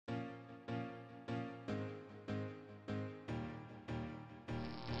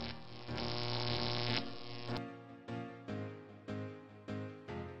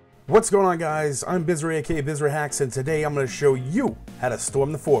What's going on, guys? I'm Bzra, aka Bzra Hacks, and today I'm going to show you how to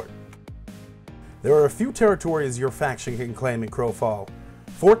storm the fort. There are a few territories your faction can claim in Crowfall.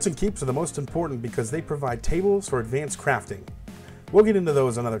 Forts and keeps are the most important because they provide tables for advanced crafting. We'll get into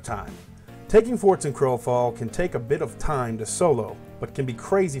those another time. Taking forts in Crowfall can take a bit of time to solo, but can be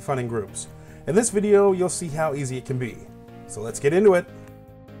crazy fun in groups. In this video, you'll see how easy it can be. So let's get into it.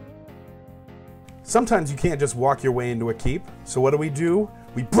 Sometimes you can't just walk your way into a keep, so what do?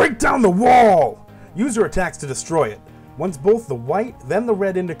 We break down the wall! Use your attacks to destroy it. Once both the white, then the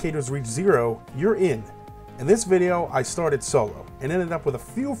red indicators reach 0, you're in. In this video, I started solo, and ended up with a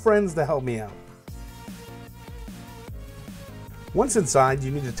few friends to help me out. Once inside,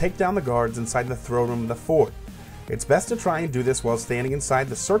 you need to take down the guards inside the throne room of the fort. It's best to try and do this while standing inside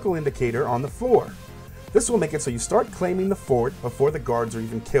the circle indicator on the floor. This will make it so you start claiming the fort before the guards are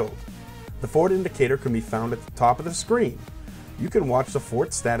even killed. The fort indicator can be found at the top of the screen. You can watch the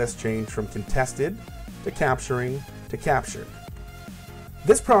fort status change from contested, to capturing, to captured.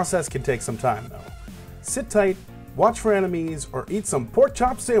 This process can take some time though. Sit tight, watch for enemies, or eat some pork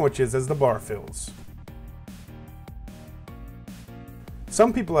chop sandwiches as the bar fills.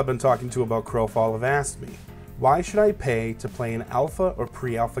 Some people I've been talking to about Crowfall have asked me, why should I pay to play an alpha or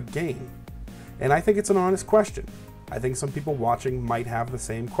pre-alpha game? And I think it's an honest question. I think some people watching might have the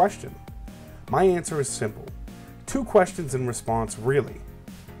same question. My answer is simple. 2 questions in response, really.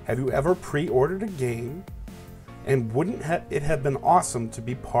 Have you ever pre-ordered a game? And wouldn't it have been awesome to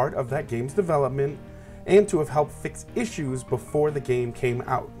be part of that game's development and to have helped fix issues before the game came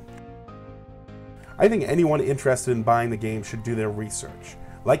out? I think anyone interested in buying the game should do their research,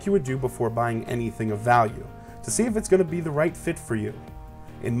 like you would do before buying anything of value, to see if it's going to be the right fit for you.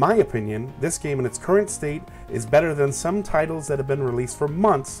 In my opinion, this game in its current state is better than some titles that have been released for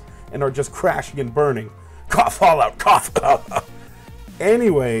months and are just crashing and burning. Cough, Fallout, cough.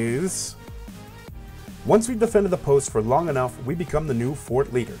 Anyways, once we've defended the post for long enough, we become the new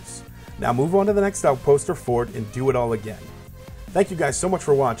fort leaders. Now move on to the next outpost or fort and do it all again. Thank you guys so much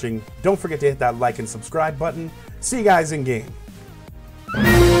for watching. Don't forget to hit that like and subscribe button. See you guys in game.